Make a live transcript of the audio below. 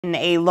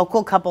A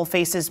local couple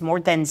faces more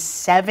than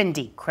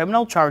 70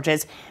 criminal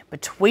charges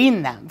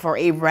between them for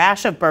a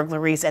rash of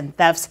burglaries and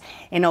thefts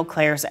in Eau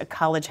Claire's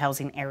college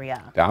housing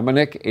area.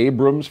 Dominic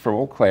Abrams from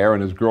Eau Claire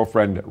and his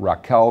girlfriend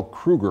Raquel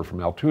Kruger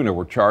from Altoona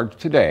were charged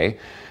today.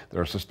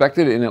 They're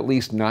suspected in at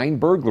least 9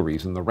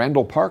 burglaries in the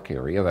Randall Park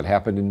area that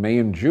happened in May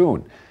and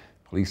June.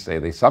 Police say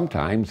they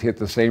sometimes hit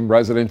the same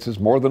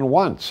residences more than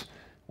once,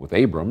 with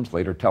Abrams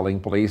later telling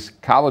police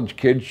college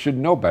kids should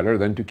know better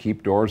than to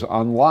keep doors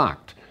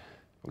unlocked.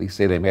 Police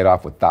say they made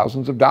off with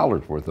thousands of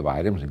dollars worth of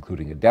items,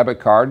 including a debit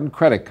card and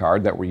credit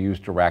card that were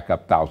used to rack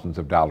up thousands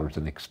of dollars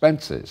in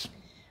expenses.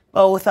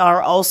 Both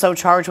are also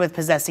charged with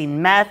possessing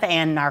meth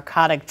and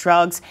narcotic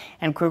drugs,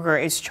 and Kruger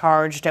is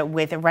charged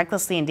with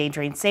recklessly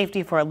endangering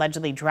safety for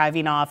allegedly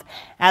driving off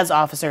as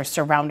officers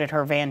surrounded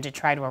her van to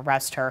try to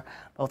arrest her.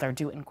 Both are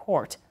due in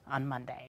court on Monday.